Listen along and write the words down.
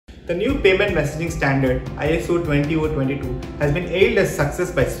The new payment messaging standard ISO 20022 has been hailed as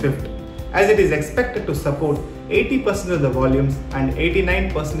success by Swift, as it is expected to support 80% of the volumes and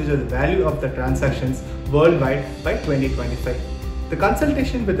 89% of the value of the transactions worldwide by 2025. The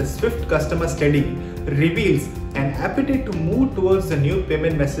consultation with the Swift customer study reveals an appetite to move towards the new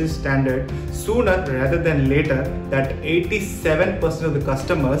payment message standard sooner rather than later, that 87% of the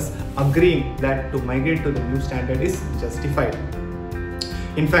customers agreeing that to migrate to the new standard is justified.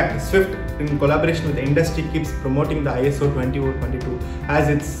 In fact, Swift, in collaboration with the industry, keeps promoting the ISO 20022 as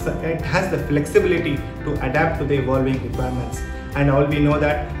it has the flexibility to adapt to the evolving requirements. And all we know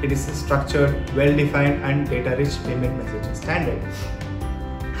that it is a structured, well-defined and data-rich payment messaging standard.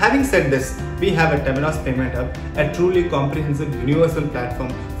 Having said this, we have a Temenos Payment Hub, a truly comprehensive universal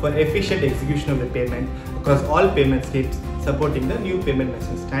platform for efficient execution of the payment across all payment schemes, supporting the new payment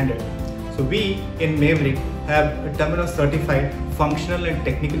messaging standard. So we in Maveric have Temenos-certified functional and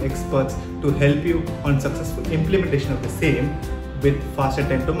technical experts to help you on successful implementation of the same with faster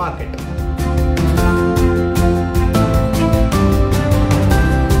time to market.